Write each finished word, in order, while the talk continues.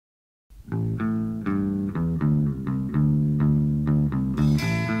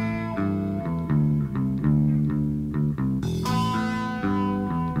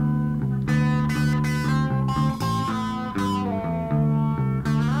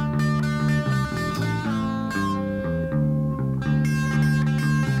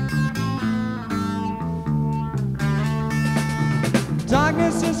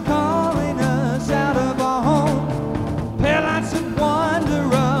voices calling us out of our home. Pale lights of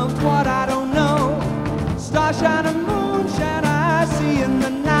wonder of what I don't know. Starshine and moonshine I see in the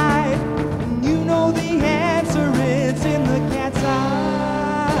night. And you know the answer is in the cat's eye.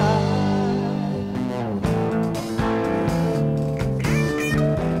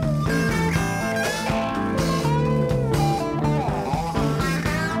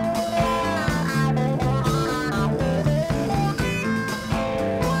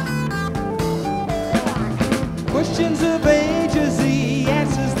 Questions of ages, the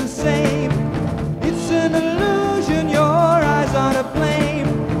answer's the same. It's an illusion, your eyes are to blame.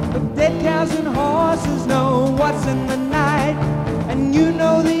 But dead cows and horses know what's in the night. And you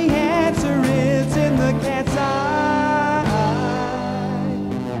know the answer is in the cat's eye.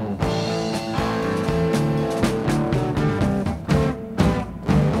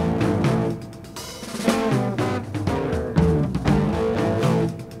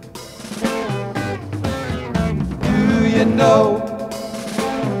 Do you know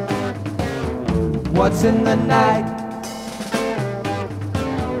what's in the night?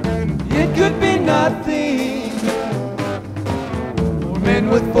 It could be nothing, or men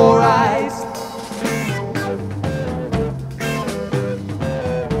with four eyes.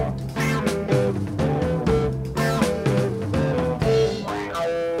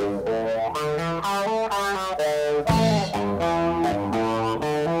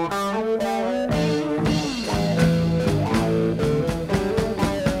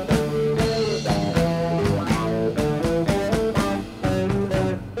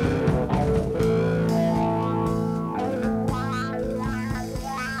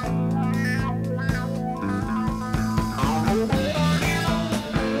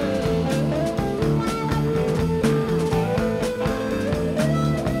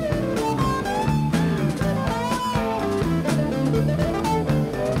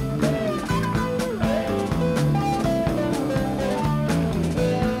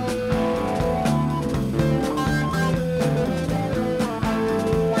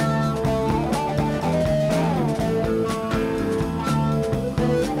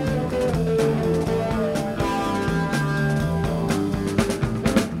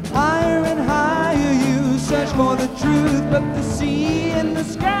 For the truth, but the sea in the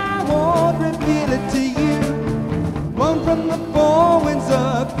sky won't reveal it to you. Blown from the four winds,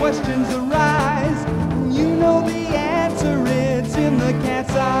 the questions arise. And you know the answer is in the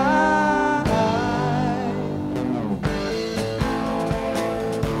cat's eye.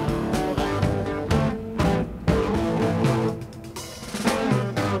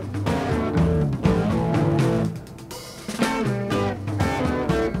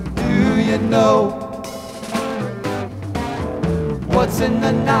 Do you know what's in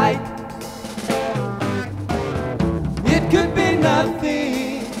the night? It could be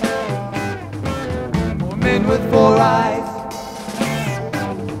nothing, or men with four eyes.